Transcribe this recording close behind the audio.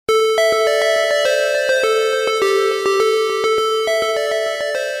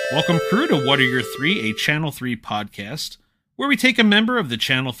Welcome, crew, to What Are Your Three, a Channel 3 podcast, where we take a member of the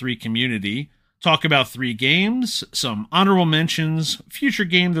Channel 3 community, talk about 3 games, some honorable mentions, future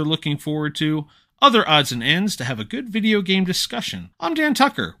game they're looking forward to, other odds and ends to have a good video game discussion. I'm Dan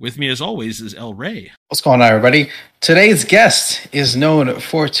Tucker. With me, as always, is El Ray. What's going on, everybody? Today's guest is known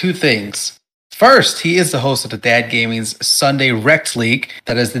for 2 things. First, he is the host of the Dad Gaming's Sunday Rekt League.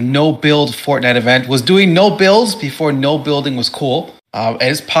 That is the no-build Fortnite event. Was doing no builds before no building was cool.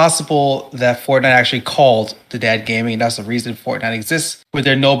 It's possible that Fortnite actually called the Dad Gaming. That's the reason Fortnite exists with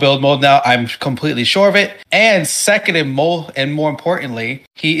their no build mode now. I'm completely sure of it. And second, and more importantly,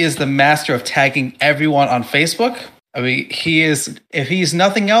 he is the master of tagging everyone on Facebook. I mean, if he's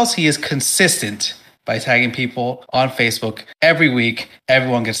nothing else, he is consistent by tagging people on Facebook every week.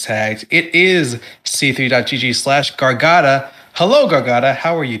 Everyone gets tagged. It is c3.gg/gargada. Hello, Gargada.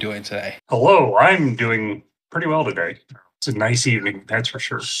 How are you doing today? Hello, I'm doing pretty well today. It's a nice evening, that's for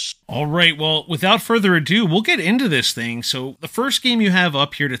sure. All right, well, without further ado, we'll get into this thing. So the first game you have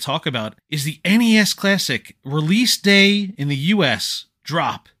up here to talk about is the NES Classic, release day in the US,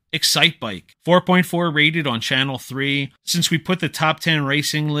 drop, Excitebike. 4.4 rated on Channel 3. Since we put the top 10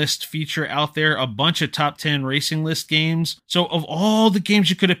 racing list feature out there, a bunch of top 10 racing list games. So of all the games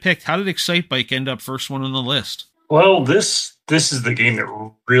you could have picked, how did Excitebike end up first one on the list? Well, this is the game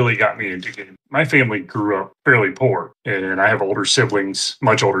that really got me into gaming. My family grew up fairly poor, and I have older siblings,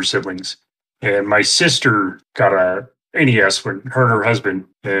 much older siblings. And my sister got a NES when her and her husband,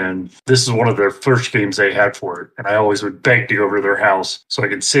 and this is one of the first games they had for it. And I always would beg to go over to their house so I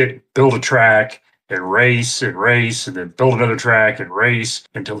could sit, build a track, and race, and then build another track and race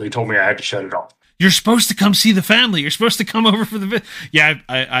until they told me I had to shut it off. You're supposed to come see the family. You're supposed to come over for the... Yeah,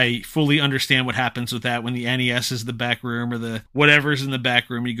 I fully understand what happens with that when the NES is the back room or the whatever's in the back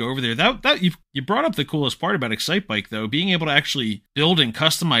room. You go over there. You brought up the coolest part about Excitebike, though, being able to actually build and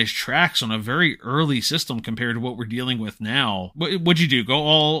customize tracks on a very early system compared to what we're dealing with now. What'd you do? Go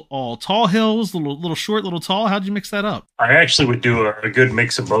all tall hills, little short, little tall? How'd you mix that up? I actually would do a good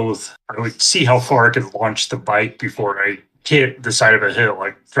mix of both. I would see how far I could launch the bike before I hit the side of a hill,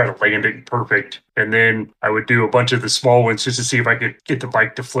 like try to land it perfect. And then I would do a bunch of the small ones just to see if I could get the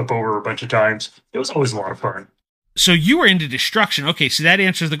bike to flip over a bunch of times. It was always a lot of fun. So you were into destruction. Okay, so that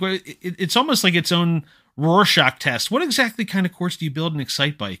answers the question. It's almost like its own Rorschach test. What exactly kind of course do you build an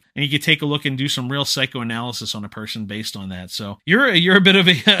Excitebike? And you could take a look and do some real psychoanalysis on a person based on that. So you're a bit of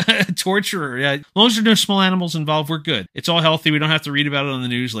a torturer. Yeah, as long as there are no small animals involved, we're good. It's all healthy. We don't have to read about it on the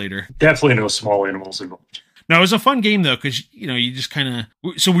news later. Definitely no small animals involved. No, it was a fun game, though, because, you just kind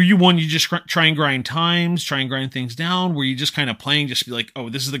of... So were you one, you just try and grind times, try and grind things down? Were you just kind of playing just to be like, oh,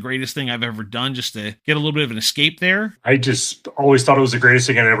 this is the greatest thing I've ever done, just to get a little bit of an escape there? I just always thought it was the greatest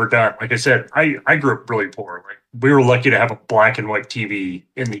thing I'd ever done. Like I said, I grew up really poor. Like, we were lucky to have a black and white TV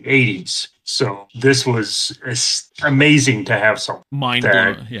in the 80s. So this was amazing to have something.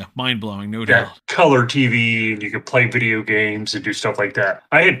 Mind-blowing, no doubt. Color TV, and you could play video games and do stuff like that.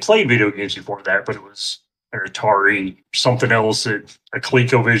 I had played video games before that, but it was an Atari, something else, a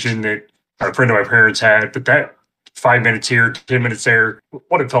ColecoVision that a friend of my parents had, but that 5 minutes here, 10 minutes there,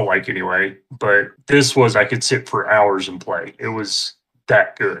 what it felt like anyway. But this was, I could sit for hours and play. It was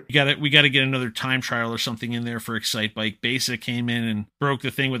that good. We got to get another time trial or something in there for Excitebike. Basic came in and broke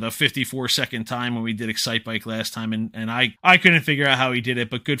the thing with a 54-second time when we did Excitebike last time, and I couldn't figure out how he did it,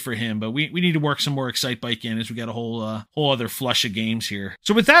 but good for him. But we need to work some more Excitebike in, as we got a whole other flush of games here.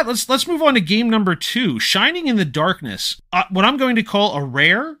 So with that, let's move on to game number 2, Shining in the Darkness. What I'm going to call a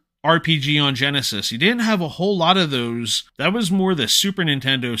rare RPG on Genesis. You didn't have a whole lot of those. That was more the Super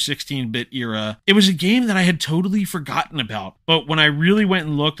Nintendo 16-bit era. It was a game that I had totally forgotten about. But when I really went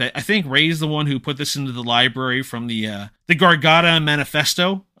and looked, I think Ray's the one who put this into the library from the Gargada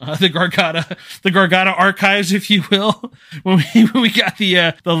Manifesto, the Gargada archives, if you will. When we got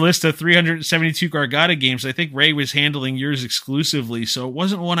the list of 372 Gargada games, I think Ray was handling yours exclusively, so it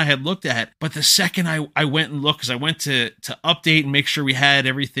wasn't one I had looked at. But the second I went and looked, because I went to update and make sure we had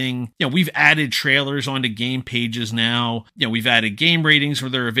everything. We've added trailers onto game pages now. We've added game ratings where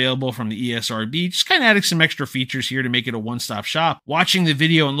they're available from the ESRB. Just kind of adding some extra features here to make it a one-stop shop. Watching the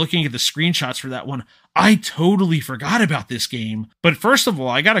video and looking at the screenshots for that one, I totally forgot about this game. But first of all,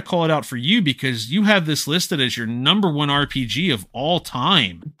 I got to call it out for you because you have this listed as your number 1 RPG of all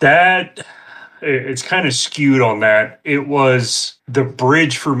time. It's kind of skewed on that. It was the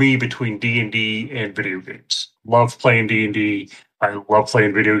bridge for me between D&D and video games. Love playing D&D. I love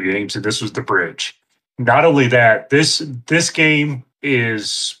playing video games, and this was the bridge. Not only that, this game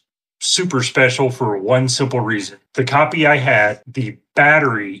is super special for one simple reason. The copy I had, the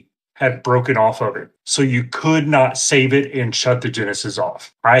battery had broken off of it. So you could not save it and shut the Genesis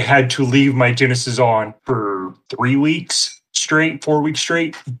off. I had to leave my Genesis on for 3 weeks straight, 4 weeks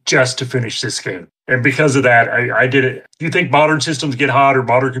straight, just to finish this game. And because of that, I did it. You think modern systems get hot or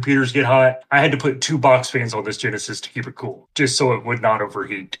modern computers get hot? I had to put 2 box fans on this Genesis to keep it cool, just so it would not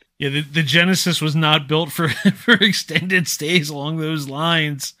overheat. Yeah, the Genesis was not built for for extended stays along those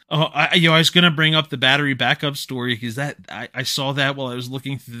lines. Oh, I was going to bring up the battery backup story because I saw that while I was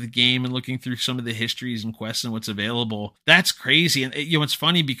looking through the game and looking through some of the histories and quests and what's available. That's crazy. And it's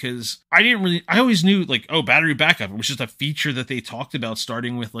funny because I always knew like, oh, battery backup. It was just a feature that they talked about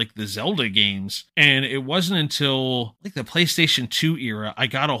starting with like the Zelda games. And it wasn't until like the PlayStation 2 era, I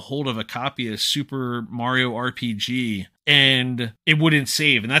got a hold of a copy of Super Mario RPG. And it wouldn't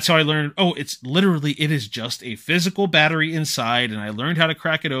save. And that's how I learned, it is just a physical battery inside. And I learned how to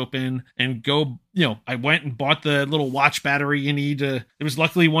crack it open and go, I went and bought the little watch battery you need to, it was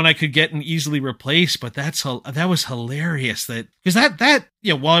luckily one I could get and easily replace, but that was hilarious because that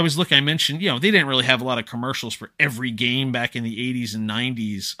while I was looking, I mentioned, they didn't really have a lot of commercials for every game back in the 80s and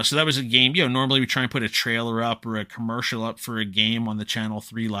 90s. So that was a game, normally we try and put a trailer up or a commercial up for a game on the Channel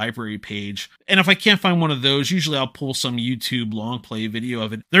 3 library page. And if I can't find one of those, usually I'll pull some YouTube long play video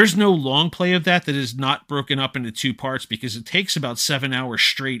of it. There's no long play of that is not broken up into 2 parts because it takes about 7 hours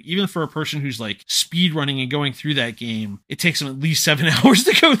straight. Even for a person who's like speed running and going through that game, it takes them at least 7 hours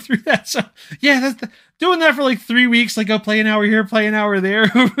to go through that. So yeah, doing that for like 3 weeks, like play an hour here, play an hour there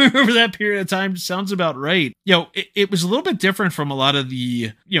over that period of time sounds about right. It was a little bit different from a lot of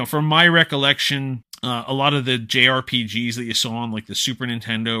the, from my recollection, a lot of the JRPGs that you saw on like the Super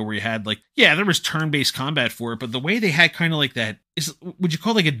Nintendo where you had like, there was turn-based combat for it, but the way they had kind of like that would you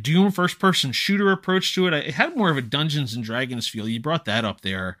call it like a Doom first-person shooter approach to it? It had more of a Dungeons and Dragons feel. You brought that up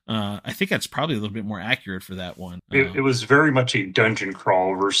there. I think that's probably a little bit more accurate for that one. It was very much a dungeon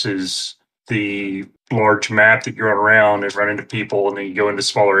crawl versus the large map that you run around and run into people and then you go into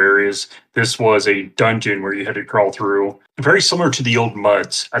smaller areas. This was a dungeon where you had to crawl through. Very similar to the old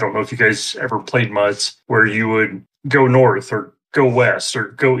MUDs. I don't know if you guys ever played MUDs where you would go north or go west or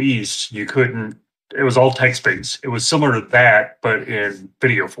go east. You couldn't. It was all text-based. It was similar to that, but in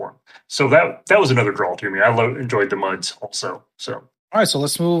video form. So that was another draw to me. I enjoyed the MUDs also. So. All right, so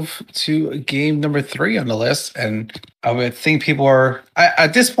let's move to game number 3 on the list. And I would think people are,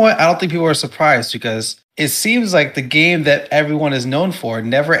 at this point, I don't think people are surprised because it seems like the game that everyone is known for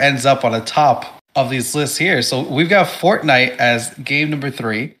never ends up on the top of these lists here. So we've got Fortnite as game number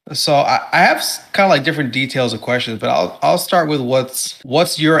 3. So I have kind of like different details of questions, but I'll start with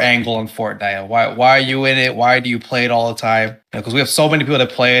what's your angle on Fortnite? Why are you in it? Why do you play it all the time? Because we have so many people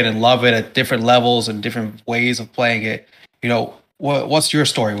that play it and love it at different levels and different ways of playing it. What's your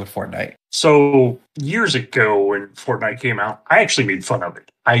story with Fortnite? So years ago when Fortnite came out, I actually made fun of it.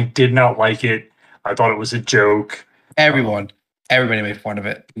 I did not like it. I thought it was a joke. Everybody made fun of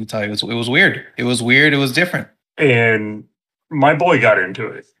it. Let me tell you, it was weird. It was weird. It was different. And my boy got into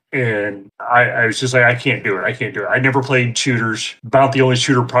it. And I was just like, I can't do it. I never played shooters. About the only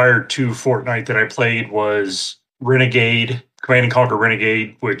shooter prior to Fortnite that I played was Renegade, Command & Conquer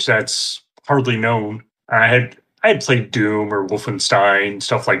Renegade, which that's hardly known. I had played Doom or Wolfenstein,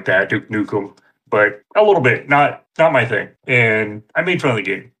 stuff like that, Duke Nukem, but a little bit, not my thing. And I made fun of the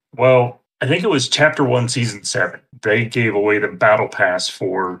game. Well, I think it was Chapter 1, Season 7. They gave away the Battle Pass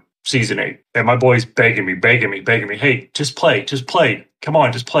for Season 8. And my boy's begging me, hey, just play. Come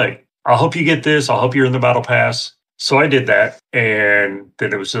on, just play. I'll help you get this. I'll help you in the Battle Pass. So I did that. And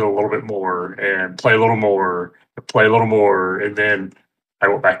then it was a little bit more and play a little more. And then I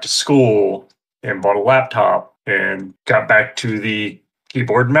went back to school and bought a laptop. And got back to the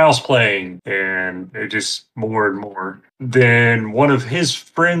keyboard and mouse playing, and it just more and more. Then one of his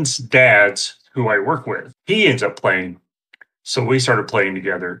friends' dads, who I work with, he ends up playing. So we started playing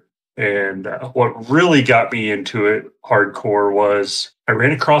together. And what really got me into it hardcore was I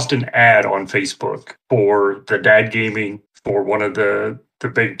ran across an ad on Facebook for the Dad Gaming for one of the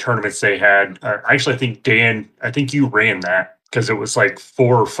big tournaments they had. Actually, I think, Dan, you ran that because it was like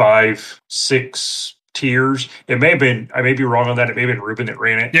 4 or 5, 6 tiers. It may have been, I may be wrong on that. It may have been Ruben that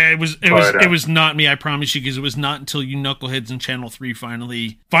ran it. Yeah, it was not me, I promise you, because it was not until you knuckleheads in Channel 3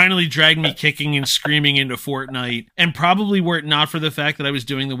 finally dragged me kicking and screaming into Fortnite. And probably were it not for the fact that I was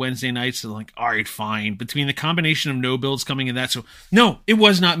doing the Wednesday nights, so like, all right, fine. Between the combination of no builds coming in that, so no, it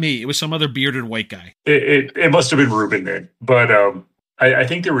was not me. It was some other bearded white guy. It must have been Ruben then. But I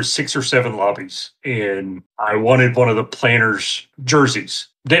think there were 6 or 7 lobbies, and I wanted one of the planners' jerseys.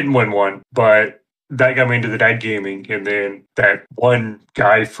 Didn't win one, but that got me into the Dad Gaming, and then that one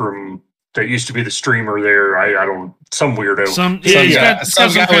guy from that used to be the streamer there. I don't, some weirdo. Some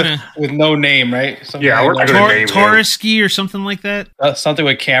guy with no name, right? We're not going to name him. Toreski or something like that. Something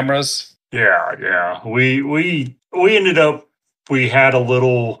with cameras. Yeah. We ended up, we had a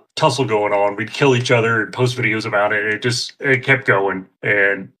little tussle going on. We'd kill each other and post videos about it. It kept going.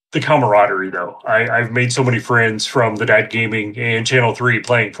 And the camaraderie, though. I've made so many friends from the Dad Gaming and Channel 3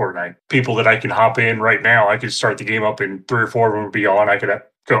 playing Fortnite. People that I can hop in right now. I could start the game up and 3 or 4 of them would be on. I could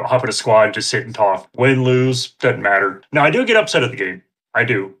go hop in a squad and just sit and talk. Win, lose, doesn't matter. Now, I do get upset at the game. I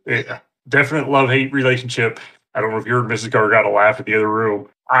do. Definite love-hate relationship. I don't know if you heard Mrs. Gargada laugh in the other room.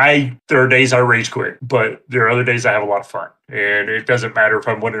 There are days I rage quit, but there are other days I have a lot of fun. And it doesn't matter if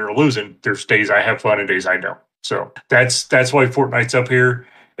I'm winning or losing. There's days I have fun and days I don't. So that's why Fortnite's up here.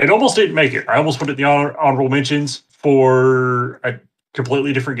 It almost didn't make it. I almost put it in the honorable mentions for a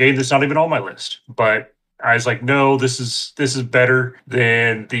completely different game that's not even on my list. But I was like, no, this is better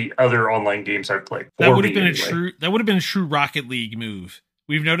than the other online games I've played. That would have been a true Rocket League move.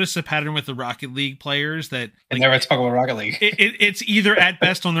 We've noticed a pattern with the Rocket League players that never talk about Rocket League. It's either at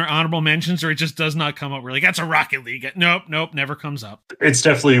best on their honorable mentions or it just does not come up. We're like, that's a Rocket League. Nope, never comes up. It's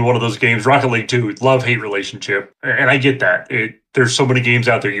definitely one of those games. Rocket League 2, love-hate relationship. And I get that. There's so many games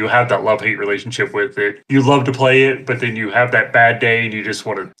out there you have that love-hate relationship with it. You love to play it, but then you have that bad day and you just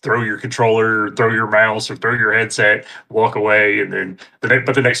want to throw your controller, or throw your mouse, or throw your headset, walk away, and then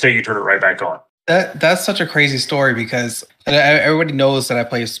the next day you turn it right back on. That's such a crazy story because everybody knows that I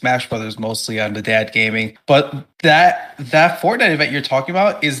play Smash Brothers mostly on the Dad Gaming, but that Fortnite event you're talking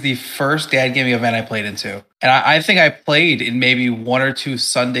about is the first Dad Gaming event I played into, and I think I played in maybe 1 or 2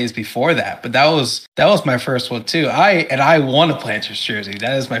 Sundays before that, but that was my first one too. I won a Planters jersey.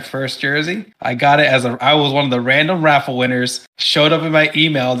 That is my first jersey. I got it I was one of the random raffle winners. Showed up in my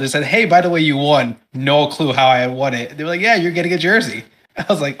email. They said, "Hey, by the way, you won." No clue how I won it. They were like, "Yeah, you're getting a jersey." I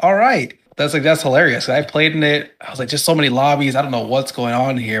was like, "All right." That's hilarious. I played in it. I was like, just so many lobbies. I don't know what's going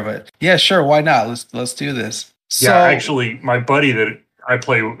on here, but yeah, sure, why not? Let's do this. Yeah, actually, my buddy that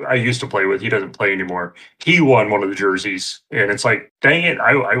I used to play with, he doesn't play anymore. He won one of the jerseys, and it's like, dang it,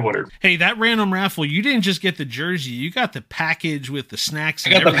 I wanted. Hey, that random raffle, you didn't just get the jersey, you got the package with the snacks.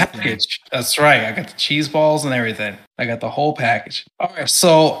 I got the package. That's right. I got the cheese balls and everything. I got the whole package. All right,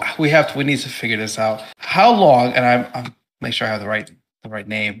 so we need to figure this out. How long? And I'm make sure I have the right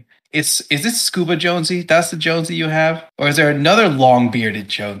name. Is it Scuba Jonesy? That's the Jonesy you have? Or is there another long-bearded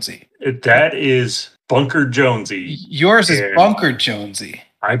Jonesy? That is Bunker Jonesy. Yours is Bunker Jonesy.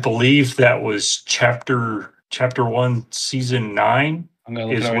 I believe that was chapter 1, season 9. I'm gonna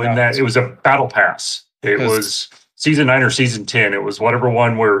look is it when that it was a battle pass. It was season 9 or season 10. It was whatever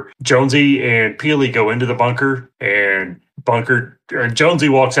one where Jonesy and Peely go into the bunker, and Jonesy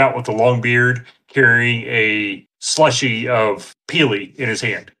walks out with the long beard carrying a slushie of Peely in his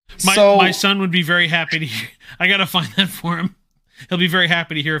hand. My son would be very happy to hear. I gotta find that for him. He'll be very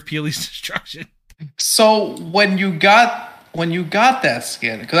happy to hear of Peely's destruction. So when you got that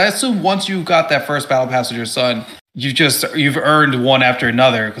skin, because I assume once you got that first battle pass with your son, you've earned one after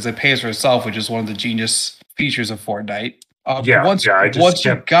another because it pays for itself, which is one of the genius features of Fortnite. Once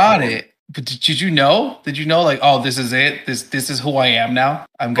you got it, but did you know? Did you know, like, oh, this is it? This is who I am now.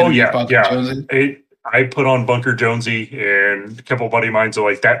 I'm gonna be Bunker Jonesy. I put on Bunker Jonesy, and a couple of buddy of mine are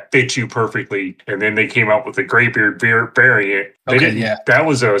like, that fits you perfectly. And then they came out with the graybeard variant. That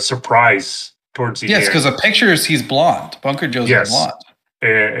was a surprise towards the end. Yes, because the pictures, he's blonde. Bunker Jonesy is blonde.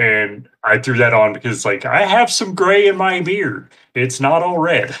 And I threw that on because, like, I have some gray in my beard. It's not all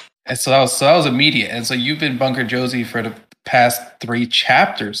red. And so that was immediate. And so you've been Bunker Jonesy for the past 3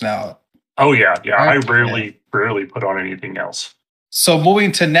 chapters now. Oh, yeah. I rarely put on anything else. So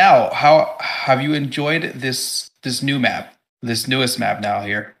moving to now, how have you enjoyed this new map, this newest map now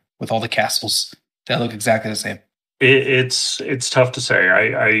here with all the castles that look exactly the same? It's tough to say.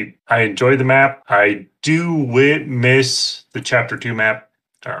 I enjoy the map. I do miss the Chapter 2 map.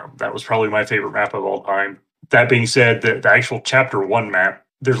 That was probably my favorite map of all time. That being said, the actual Chapter 1 map,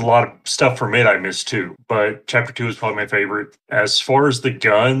 there's a lot of stuff from it I missed too. But Chapter 2 is probably my favorite. As far as the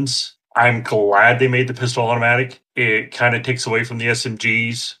guns, I'm glad they made the pistol automatic. It kind of takes away from the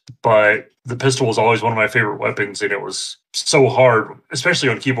SMGs, but the pistol was always one of my favorite weapons, and it was so hard, especially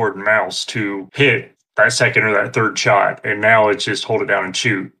on keyboard and mouse, to hit that second or that third shot. And now it's just hold it down and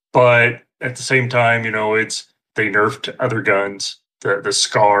shoot. But at the same time, they nerfed other guns. The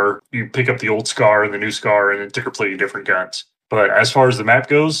SCAR, you pick up the old SCAR and the new SCAR, and it's completely different guns. But as far as the map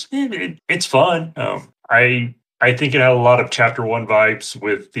goes, it's fun. I think it had a lot of Chapter 1 vibes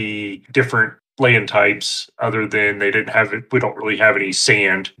with the different lay-in types, other than we don't really have any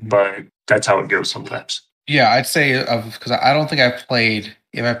sand, but that's how it goes sometimes. Yeah, I'd say, because I don't think I've played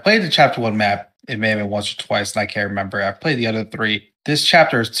if I played the chapter 1 map, it may have been once or twice, and I can't remember. I've played the other 3. This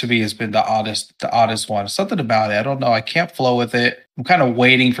chapter to me has been the oddest one. Something about it. I don't know. I can't flow with it. I'm kind of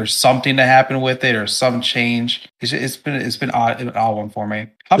waiting for something to happen with it or some change. It's been odd, an odd one for me.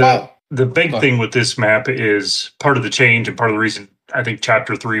 How about the big thing with this map is part of the change and part of the reason I think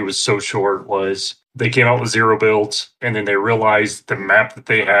chapter 3 was so short was they came out with 0 builds and then they realized the map that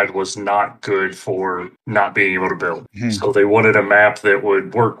they had was not good for not being able to build. Mm-hmm. So they wanted a map that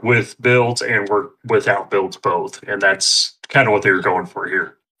would work with builds and work without builds both. And that's kind of what they were going for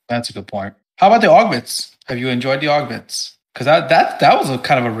here. That's a good point. How about the augments? Have you enjoyed the augments? Because that was a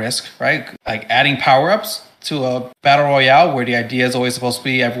kind of a risk, right? Like adding power-ups to a battle royale where the idea is always supposed to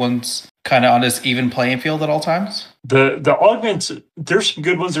be everyone's kind of on this even playing field at all times. The augments, there's some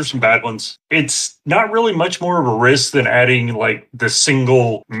good ones, there's some bad ones. It's not really much more of a risk than adding like the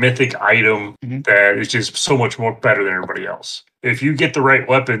single mythic item that is just so much more better than everybody else. If you get the right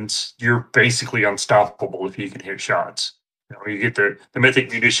weapons, you're basically unstoppable if you can hit shots. You know, you get the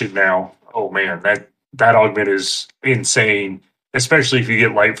mythic munition now. Oh man, that augment is insane, especially if you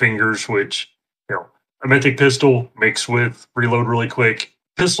get light fingers, which, you know, a mythic pistol mixed with reload really quick.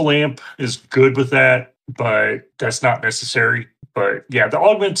 Pistol amp is good with that, but that's not necessary. But yeah, the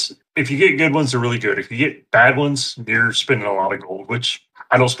augments, if you get good ones, they're really good. If you get bad ones, you're spending a lot of gold, which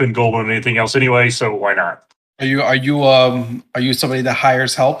I don't spend gold on anything else anyway, so why not? Are you somebody that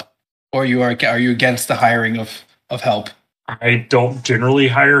hires help, or are you against the hiring of help? I don't generally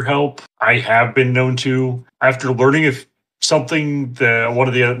hire help. I have been known to. After learning if something one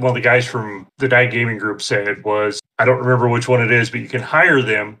of the guys from the Diet Gaming Group said was, I don't remember which one it is, but you can hire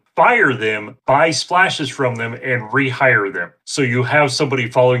them, fire them, buy splashes from them, and rehire them. So you have somebody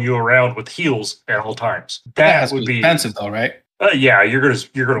following you around with heals at all times. That would be expensive, though, right? Yeah, you're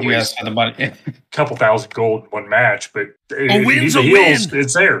gonna waste the money. a couple thousand gold in one match, but a win's a win.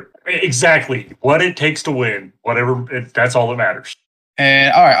 It's there. Exactly what it takes to win. That's all that matters.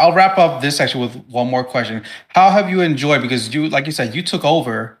 And all right, I'll wrap up this section with one more question. How have you enjoyed? Because like you said, you took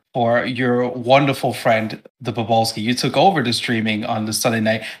over for your wonderful friend, the Bobolski. You took over the streaming on the Sunday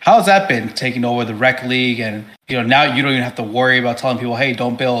night. How's that been, taking over the Rekt League? And now you don't even have to worry about telling people, hey,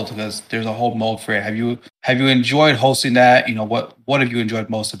 don't build, because there's a whole mode for it. Have you enjoyed hosting that? What have you enjoyed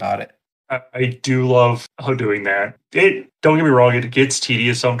most about it? I do love doing that. Don't get me wrong, it gets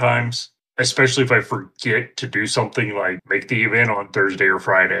tedious sometimes, especially if I forget to do something like make the event on Thursday or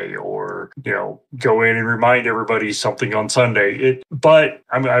Friday, or go in and remind everybody something on Sunday. But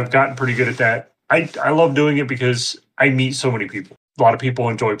I've gotten pretty good at that. I love doing it because I meet so many people. A lot of people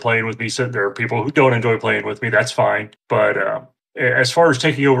enjoy playing with me. So there are people who don't enjoy playing with me. That's fine. But as far as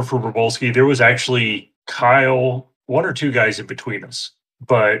taking over for Bobolski, there was actually Kyle, one or two guys in between us.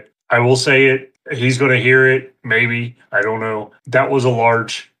 But I will say it. He's going to hear it. Maybe. I don't know. That was a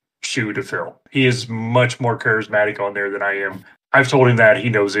large shoe to fill. He is much more charismatic on there than I am. I've told him that. He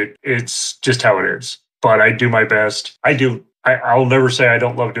knows it. It's just how it is. But I do my best. I'll never say I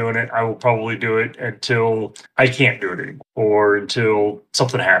don't love doing it. I will probably do it until I can't do it anymore, or until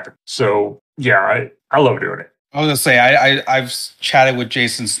something happens. So yeah, I love doing it. I was gonna say I've chatted with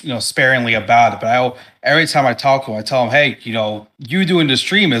Jason, sparingly about it, but every time I talk to him, I tell him, hey, you doing the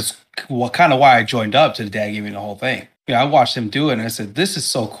stream is kind of why I joined up to the Dad Gaming, the whole thing. I watched him do it, and I said, this is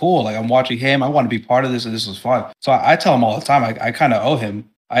so cool. Like, I'm watching him. I want to be part of this, and this was fun. So I tell him all the time, I kind of owe him.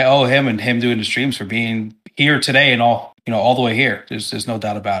 I owe him and him doing the streams for being here today and all the way here. There's no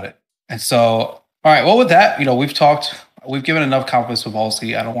doubt about it. And so, all right, well, with that, we've given enough compliments to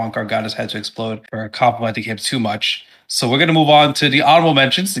Bobolski. I don't want Gargada's head to explode for complimenting him too much. So we're going to move on to the honorable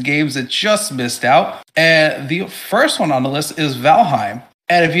mentions, the games that just missed out. And the first one on the list is Valheim.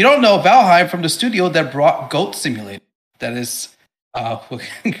 And if you don't know, Valheim from the studio that brought Goat Simulator. That is who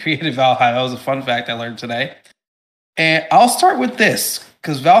created Valheim. That was a fun fact I learned today. And I'll start with this,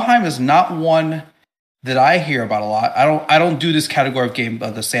 because Valheim is not one that I hear about a lot. I don't do this category of game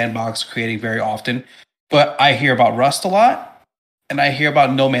of the sandbox creating very often, but I hear about Rust a lot, and I hear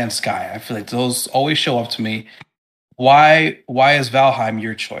about No Man's Sky. I feel like those always show up to me. Why is Valheim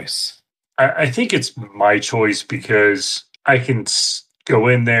your choice? I think it's my choice because I can go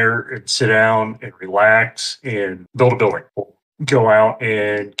in there and sit down and relax and build a building. Go out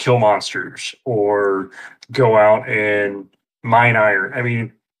and kill monsters, or go out and mine iron. I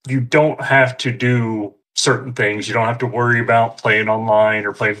mean, you don't have to do certain things. You don't have to worry about playing online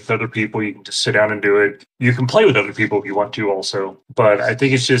or playing with other people. You can just sit down and do it. You can play with other people if you want to also. But I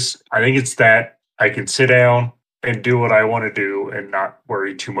think it's that I can sit down and do what I want to do and not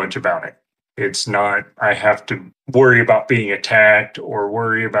worry too much about it. It's not, I have to worry about being attacked or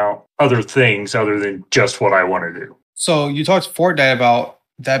worry about other things other than just what I want to do. So you talked to Fortnite about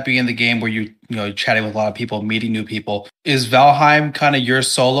that being the game where you're chatting with a lot of people, meeting new people, is Valheim kind of your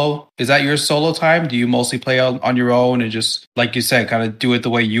solo? Is that your solo time? Do you mostly play on your own and just, like you said, kind of do it the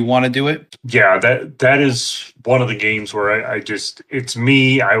way you want to do it? Yeah, that is one of the games where I just, it's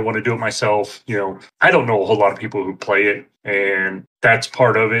me. I want to do it myself. I don't know a whole lot of people who play it, and that's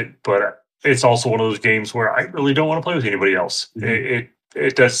part of it. But it's also one of those games where I really don't want to play with anybody else. Mm-hmm.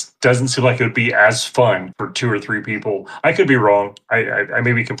 It doesn't seem like it would be as fun for 2 or 3 people. I could be wrong. I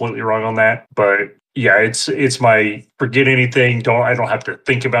may be completely wrong on that, but yeah, it's my forget anything. I don't have to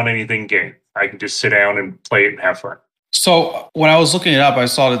think about anything game. I can just sit down and play it and have fun. So when I was looking it up, I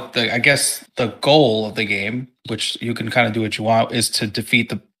saw that I guess the goal of the game, which you can kind of do what you want, is to defeat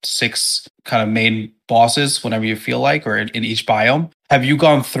the 6 kind of main bosses whenever you feel like, or in each biome. Have you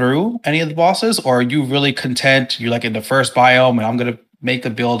gone through any of the bosses, or are you really content? You're like in the first biome, and I'm gonna make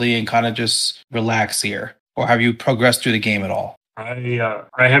the building and kind of just relax here, or have you progressed through the game at all? I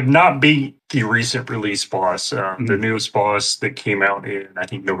have not beat the recent release boss, the newest boss that came out in, I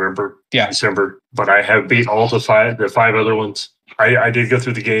think, December. But I have beat all the 5 other ones. I did go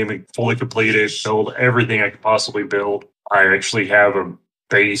through the game and fully complete it, build everything I could possibly build. I actually have a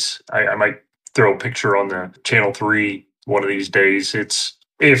base. I might throw a picture on the Channel 3 one of these days.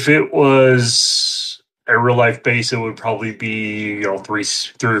 If it was a real life base, it would probably be 3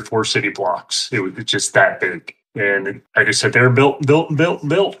 or 4 city blocks. It was just that big. And I just sat there and built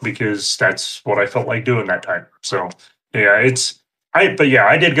because that's what I felt like doing that time. So yeah,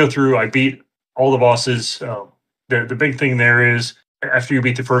 I did go through. I beat all the bosses. The big thing there is after you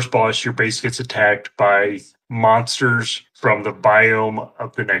beat the first boss, your base gets attacked by monsters from the biome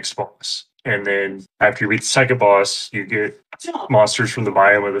of the next boss. And then after you beat the second boss, you get monsters from the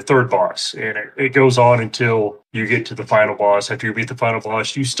biome of the third boss. And it goes on until you get to the final boss. After you beat the final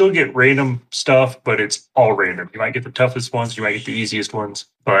boss, you still get random stuff, but it's all random. You might get the toughest ones, you might get the easiest ones,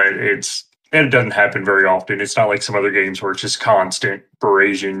 but it doesn't happen very often. It's not like some other games where it's just constant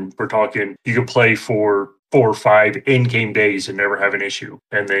Barasian. We're talking, you can play for 4 or 5 in-game days and never have an issue,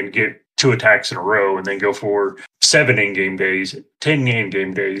 and then get 2 attacks in a row, and then go for 7 in-game days, 10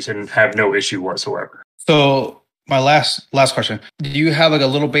 in-game days, and have no issue whatsoever. So my last question: do you have like a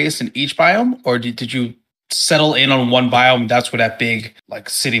little base in each biome, or did you settle in on one biome? That's where that big like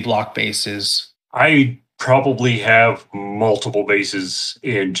city block base is. I probably have multiple bases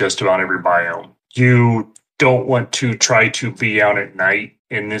in just about every biome. You don't want to try to be out at night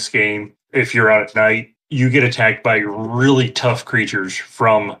in this game. If you're out at night, you get attacked by really tough creatures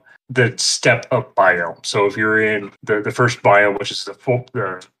from the step up biome. So if you're in the first biome, which is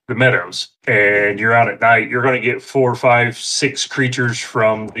the meadows, and you're out at night, you're going to get 4, 5, 6 creatures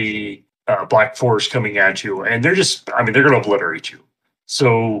from the black forest coming at you, and they're going to obliterate you.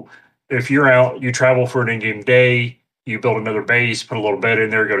 So if you're out, you travel for an in-game day, you build another base, put a little bed in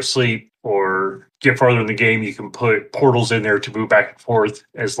there, go to sleep, or get farther in the game, you can put portals in there to move back and forth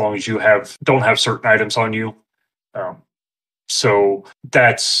as long as you don't have certain items on you. So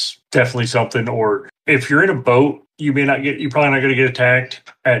that's definitely something. Or if you're in a boat, you're probably not going to get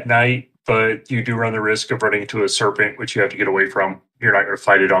attacked at night, but you do run the risk of running into a serpent, which you have to get away from. You're not going to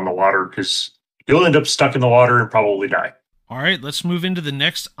fight it on the water because you'll end up stuck in the water and probably die. All right, let's move into the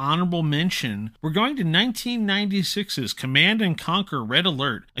next honorable mention. We're going to 1996's Command and Conquer Red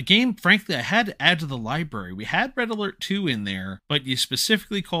Alert, a game, frankly, I had to add to the library. We had Red Alert 2 in there, but you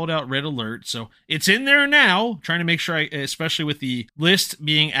specifically called out Red Alert, so it's in there now. Trying to make sure, especially with the list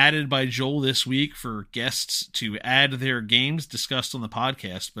being added by Joel this week for guests to add their games discussed on the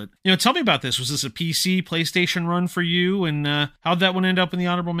podcast. But, tell me about this. Was this a PC, PlayStation run for you, and how'd that one end up in the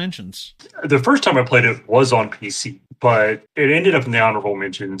honorable mentions? The first time I played it was on PC, but it ended up in the honorable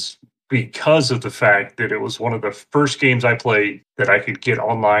mentions because of the fact that it was one of the first games I played that I could get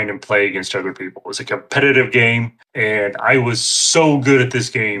online and play against other people. It was a competitive game, and I was so good at this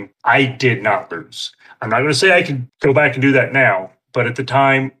game, I did not lose. I'm not going to say I can go back and do that now, but at the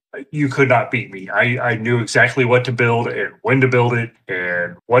time, you could not beat me. I knew exactly what to build and when to build it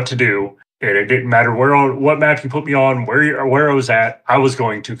and what to do. And it didn't matter what map you put me on, where I was at, I was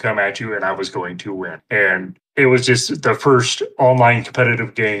going to come at you and I was going to win. And it was just the first online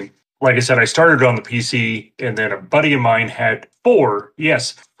competitive game. Like I said, I started on the PC, and then a buddy of mine had 4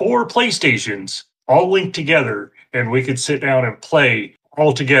 PlayStations all linked together, and we could sit down and play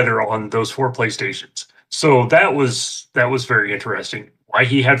all together on those 4 PlayStations. So that was very interesting. Why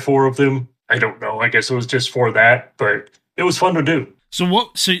he had 4 of them, I don't know. I guess it was just for that, but it was fun to do. So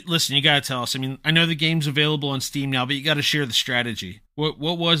listen, you got to tell us. I mean, I know the game's available on Steam now, but you got to share the strategy.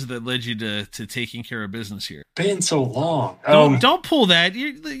 What was it that led you to taking care of business here? Been so long. Don't pull that.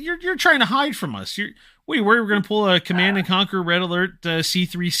 You're trying to hide from us. We're going to pull a Command and Conquer Red Alert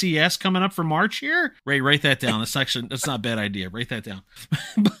C3CS coming up for March here. Ray, write that down. That's not a bad idea. Write that down.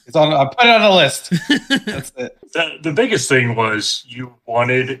 It's on. I put it on the list. That's it. The biggest thing was you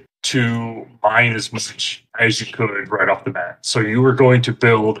wanted to mine as much as you could right off the bat. So you were going to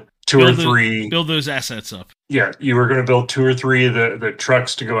build build those assets up. Yeah, you were going to build 2 or 3 of the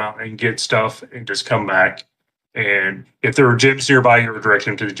trucks to go out and get stuff and just come back. And if there were gyms nearby, you were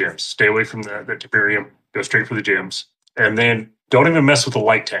directing them to the gyms. Stay away from the Tiberium. Go straight for the gyms. And then don't even mess with the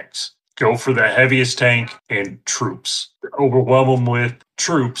light tanks. Go for the heaviest tank and troops. Overwhelm them with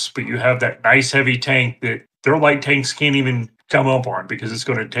troops, but you have that nice heavy tank that their light tanks can't even come up on because it's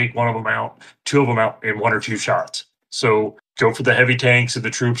going to take one of them out, 2 of them out in 1 or 2 shots. So go for the heavy tanks and the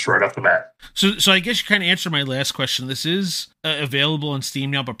troops right off the bat. So I guess you kind of answered my last question. This is available on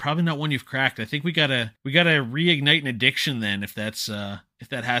Steam now, but probably not one you've cracked. I think we gotta reignite an addiction then if that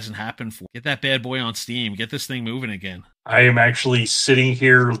hasn't happened for. Get that bad boy on Steam. Get this thing moving again. I am actually sitting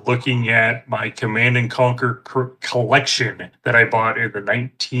here looking at my Command and Conquer collection that I bought in the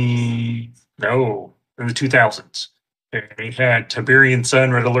 2000s. And it had Tiberian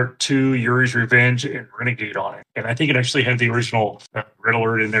Sun, Red Alert 2, Yuri's Revenge, and Renegade on it. And I think it actually had the original Red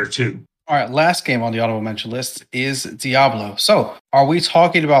Alert in there too. All right, last game on the honorable mention list is Diablo. So are we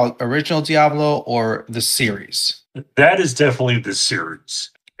talking about original Diablo or the series? That is definitely the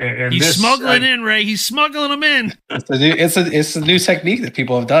series. And he's smuggling in, Ray. He's smuggling them in. It's a new technique that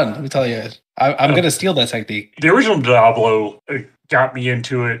people have done. Let me tell you. I'm going to steal that technique. The original Diablo got me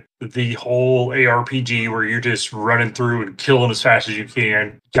into it. The whole ARPG where you're just running through and killing as fast as you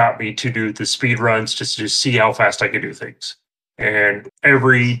can got me to do the speed runs just to see how fast I could do things. And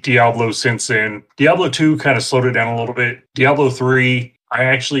every Diablo since then, Diablo 2 kind of slowed it down a little bit. Diablo 3, I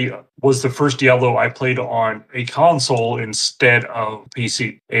actually was the first Diablo I played on a console instead of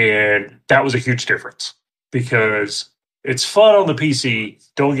PC. And that was a huge difference because it's fun on the PC.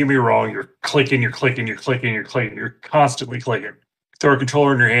 Don't get me wrong. You're clicking, you're constantly clicking. Throw a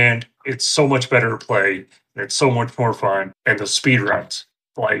controller in your hand. It's so much better to play. And it's so much more fun. And the speed runs,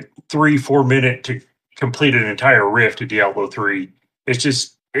 like 3-4 minute to complete an entire rift to Diablo 3.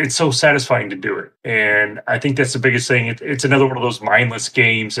 It's so satisfying to do it. And I think that's the biggest thing. It's another one of those mindless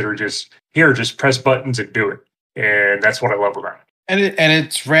games that are just press buttons and do it. And that's what I love about it. And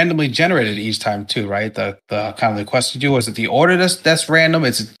it's randomly generated each time too, right? The kind of the quest you do, is it the order that's random?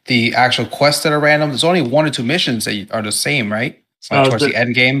 It's the actual quests that are random. There's only 1 or 2 missions that are the same, right? Towards the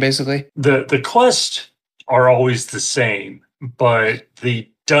end game, basically. The quests are always the same, but the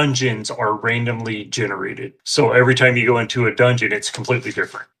dungeons are randomly generated. So every time you go into a dungeon, it's completely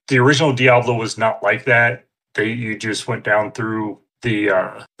different. The original Diablo was not like that. You just went down through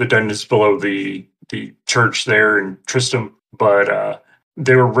the dungeons below the church there in Tristram, but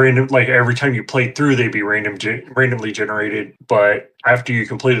they were random. Like every time you played through, they'd be randomly generated. But after you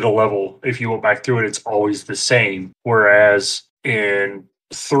completed a level, if you went back through it, it's always the same. Whereas in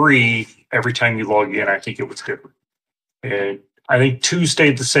 3, every time you log in, I think it was different. And I think 2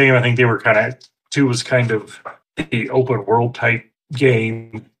 stayed the same. I think 2 was kind of the open world type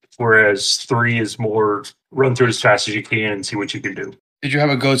game, whereas 3 is more run through as fast as you can and see what you can do. Did you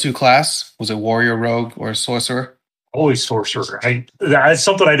have a go-to class? Was it warrior, rogue, or sorcerer? Always sorcerer. That's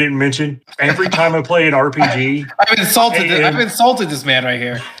something I didn't mention. Every time I play an RPG, I've insulted this man right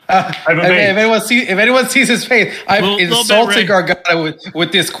here. If anyone sees his face, I've insulted Gargada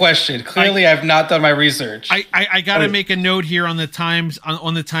with this question. Clearly, I've not done my research. I got to make a note here on the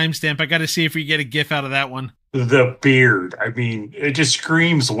timestamp. I got to see if we get a GIF out of that one. The beard. I mean, it just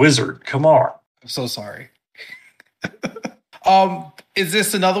screams wizard. Come on. I'm so sorry. Is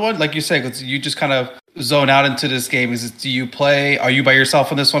this another one? Like you said, you just kind of zone out into this game. Are you by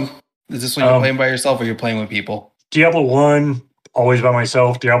yourself on this one? Is this one you're playing by yourself or you're playing with people? Diablo 1, always by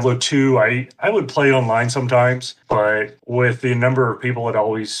myself. Diablo 2, I would play online sometimes, but with the number of people that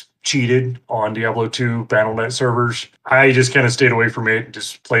always cheated on Diablo 2 Battle.net servers, I just kind of stayed away from it and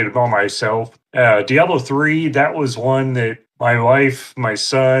just played it by myself. Diablo 3, that was one that my wife, my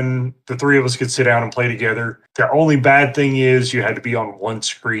son, the 3 of us could sit down and play together. The only bad thing is you had to be on one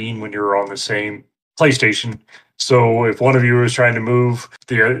screen when you were on the same PlayStation. So if one of you was trying to move,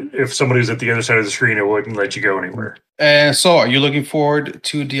 if somebody was at the other side of the screen, it wouldn't let you go anywhere. And so are you looking forward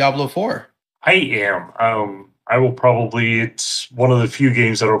to Diablo 4? I am. I will probably, it's one of the few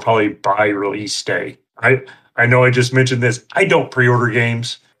games that I'll probably buy release day. I know I just mentioned this. I don't pre-order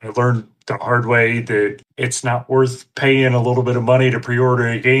games. I learned the hard way that it's not worth paying a little bit of money to pre-order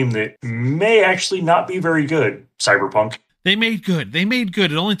a game that may actually not be very good. Cyberpunk. They made good. They made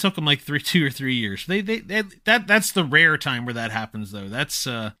good. It only took them like 2 or 3 years. That's the rare time where that happens, though. That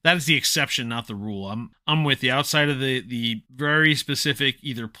is the exception, not the rule. I'm with you. Outside of the very specific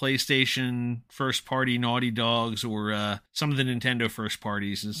either PlayStation first party Naughty Dogs or some of the Nintendo first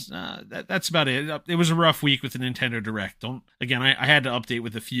parties, that's about it. It was a rough week with the Nintendo Direct. I had to update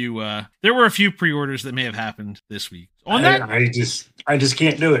with a few. There were a few pre-orders that may have happened this week. I just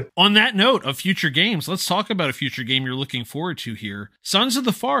can't do it. On that note of future games, let's talk about a future game you're looking forward to here. Sons of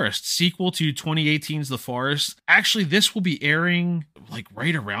the Forest, sequel to 2018's The Forest. Actually, this will be airing like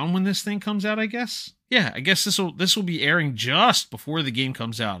right around when this thing comes out, I guess. Yeah, I guess this will be airing just before the game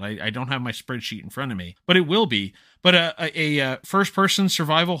comes out. I don't have my spreadsheet in front of me, but it will be. But a first-person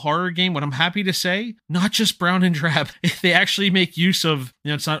survival horror game, what I'm happy to say, not just brown and drab. They actually make use of,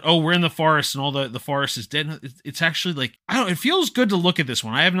 it's not, we're in the forest and all the forest is dead. It's actually like, it feels good to look at this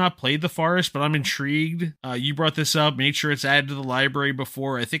one. I have not played The Forest, but I'm intrigued. You brought this up, made sure it's added to the library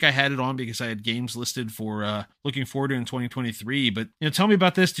before. I think I had it on because I had games listed for looking forward to in 2023. But, tell me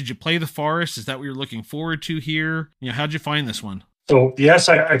about this. Did you play The Forest? Is that what you're looking forward to here? How'd you find this one? So, yes,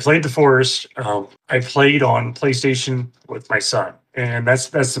 I played The Forest. I played on PlayStation with my son. And that's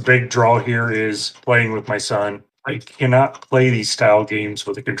the big draw here is playing with my son. I cannot play these style games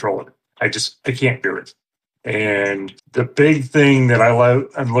with a controller. I can't do it. And the big thing that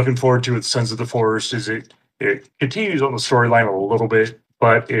I'm looking forward to with Sons of the Forest is it continues on the storyline a little bit,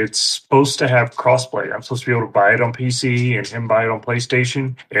 but it's supposed to have crossplay. I'm supposed to be able to buy it on PC and him buy it on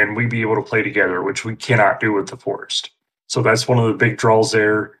PlayStation, and we be able to play together, which we cannot do with The Forest. So that's one of the big draws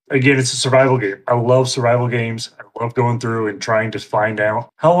there. Again, it's a survival game. I love survival games. I love going through and trying to find out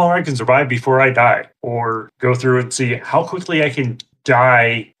how long I can survive before I die, or go through and see how quickly I can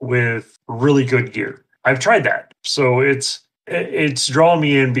die with really good gear. I've tried that. So it's drawn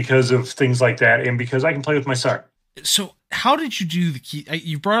me in because of things like that and because I can play with my son. So how did you do the key?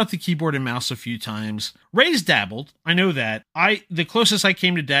 You brought up the keyboard and mouse a few times. Ray's dabbled. I know that. The closest I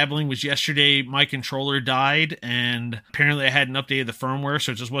came to dabbling was yesterday. My controller died, and apparently I hadn't updated the firmware,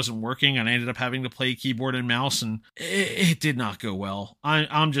 so it just wasn't working, and I ended up having to play keyboard and mouse, and it did not go well.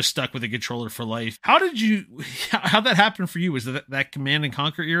 I'm just stuck with a controller for life. How'd that happen for you? Was that Command and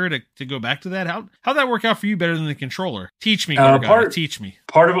Conquer era to go back to that? How'd that work out for you better than the controller? Teach me, teach me.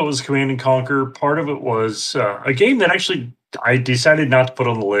 Part of it was Command and Conquer. Part of it was a game that actually I decided not to put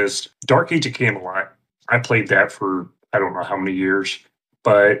on the list. Dark Age of Camelot. I played that for I don't know how many years,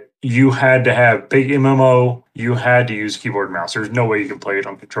 but you had to have big MMO. You had to use keyboard and mouse. There's no way you can play it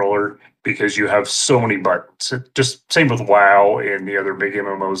on controller because you have so many buttons. Just same with WoW and the other big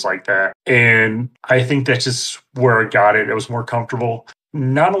MMOs like that. And I think that's just where I got it. It was more comfortable.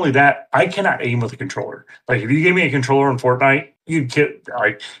 Not only that, I cannot aim with a controller. Like if you gave me a controller in Fortnite,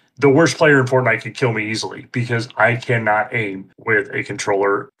 the worst player in Fortnite could kill me easily because I cannot aim with a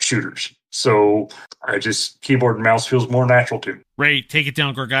controller shooters. So keyboard and mouse feels more natural to me. Ray, take it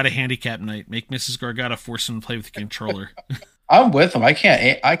down, Gargada handicap night. Make Mrs. Gargada force him to play with the controller. I'm with him. I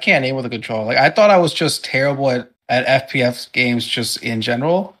can't aim with a controller. Like I thought I was just terrible at FPS games just in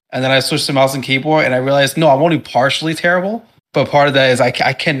general. And then I switched to mouse and keyboard and I realized, no, I'm only partially terrible. But part of that is I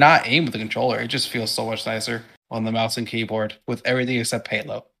cannot aim with a controller. It just feels so much nicer on the mouse and keyboard with everything except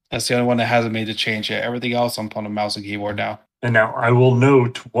Halo. That's the only one that hasn't made the change yet. Everything else, I'm on a mouse and keyboard now. And now I will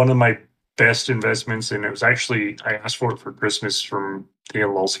note one of my best investments, and it was actually, I asked for it for Christmas from the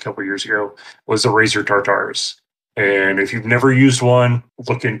in-laws a couple of years ago, was the Razer Tartarus. And if you've never used one,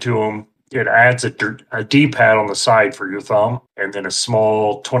 look into them. It adds a D-pad on the side for your thumb, and then a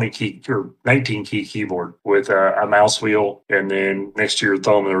small 20-key or 19-key keyboard with a mouse wheel. And then next to your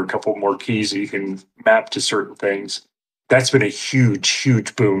thumb, there are a couple more keys that you can map to certain things. That's been a huge,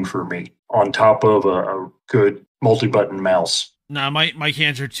 huge boon for me on top of a good multi-button mouse. Nah, my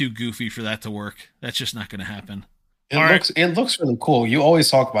hands are too goofy for that to work. That's just not going to happen. It looks really cool. You always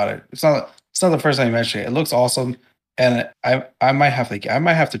talk about it. It's not the first time you mention it. It looks awesome, and I might have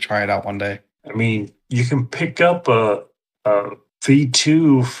to try it out one day. I mean, you can pick up a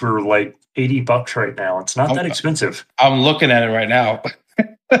V2 for like $80 right now. It's not that expensive. I'm looking at it right now.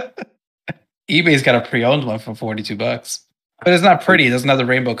 eBay's got a pre-owned one for $42, but it's not pretty. It doesn't have the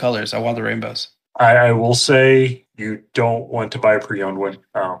rainbow colors. I want the rainbows. I will say you don't want to buy a pre-owned one.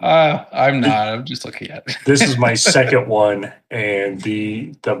 I'm not. I'm just looking at it. This is my second one, and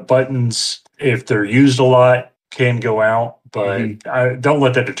the buttons, if they're used a lot, can go out, but don't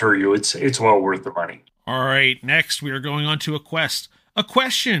let that deter you. It's well worth the money. All right, next we are going on to a quest. A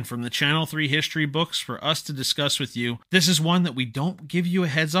question from the Channel 3 history books for us to discuss with you. This is one that we don't give you a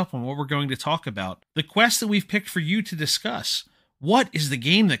heads up on what we're going to talk about. The quest that we've picked for you to discuss. What is the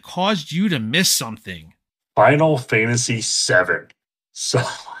game that caused you to miss something? Final Fantasy VII. So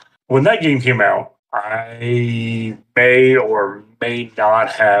when that game came out, I may or may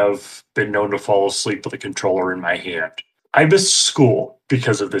not have been known to fall asleep with a controller in my hand. I missed school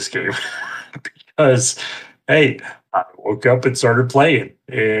because of this game. Because, hey, I woke up and started playing,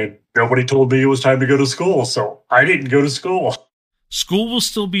 and nobody told me it was time to go to school, so I didn't go to school. School will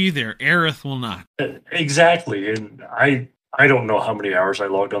still be there. Aerith will not. Exactly, and I don't know how many hours I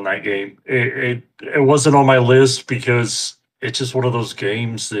logged on that game. It wasn't on my list because it's just one of those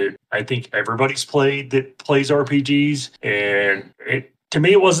games that I think everybody's played that plays RPGs, and to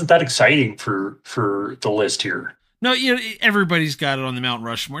me it wasn't that exciting for the list here. No, everybody's got it on the Mount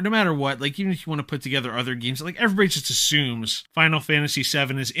Rushmore, no matter what. Like, even if you want to put together other games, like, everybody just assumes Final Fantasy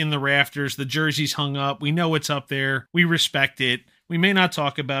VII is in the rafters, the jersey's hung up, we know it's up there, we respect it. We may not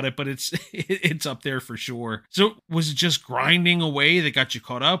talk about it, but it's up there for sure. So was it just grinding away that got you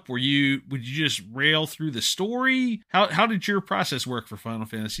caught up? Would you just rail through the story? How did your process work for Final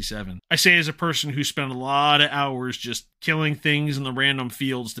Fantasy VII? I say as a person who spent a lot of hours just killing things in the random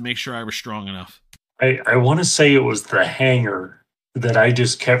fields to make sure I was strong enough. I want to say it was the hangar that I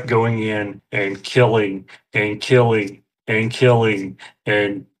just kept going in and killing and killing and killing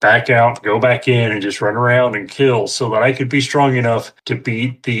and back out, go back in and just run around and kill so that I could be strong enough to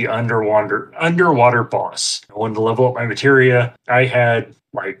beat the underwater boss. I wanted to level up my materia. I had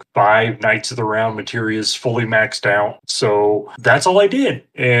like 5 Knights of the Round materias fully maxed out. So that's all I did.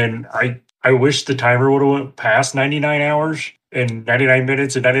 And I wish the timer would have went past 99 hours and 99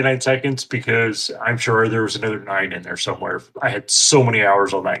 minutes and 99 seconds because I'm sure there was another 9 in there somewhere. I had so many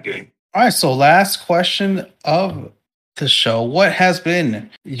hours on that game. All right, so last question of the show. What has been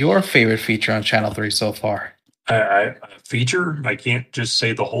your favorite feature on Channel 3 so far? Feature? I can't just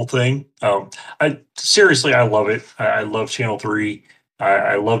say the whole thing. Seriously, I love it. I love Channel 3.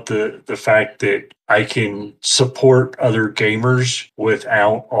 I love the fact that I can support other gamers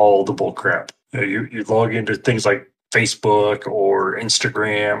without all the bullcrap. You log into things like Facebook or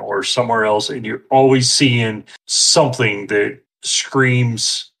Instagram or somewhere else, and you're always seeing something that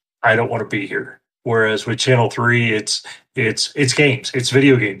screams, "I don't want to be here." Whereas with Channel 3, it's games, it's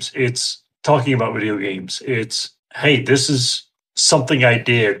video games, it's talking about video games. It's, hey, this is something I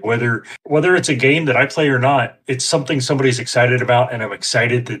did, whether it's a game that I play or not, it's something somebody's excited about, and I'm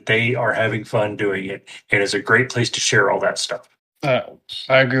excited that they are having fun doing it. And it's a great place to share all that stuff. I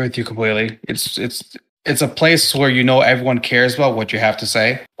agree with you completely. It's a place where everyone cares about what you have to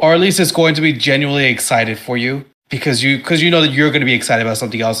say, or at least it's going to be genuinely excited for you because you know that you're going to be excited about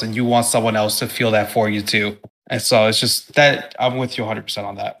something else and you want someone else to feel that for you too. And so it's just that I'm with you 100%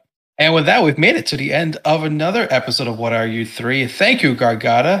 on that. And with that, we've made it to the end of another episode of What Are You 3? Thank you,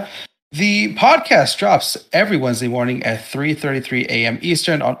 Gargada. The podcast drops every Wednesday morning at 3:33 a.m.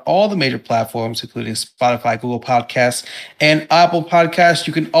 Eastern on all the major platforms, including Spotify, Google Podcasts, and Apple Podcasts.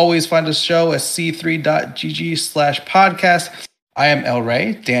 You can always find the show at c3.gg/podcast. I am El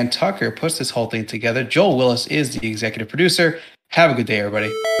Rey. Dan Tucker puts this whole thing together. Joel Willis is the executive producer. Have a good day,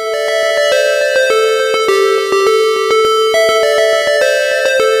 everybody.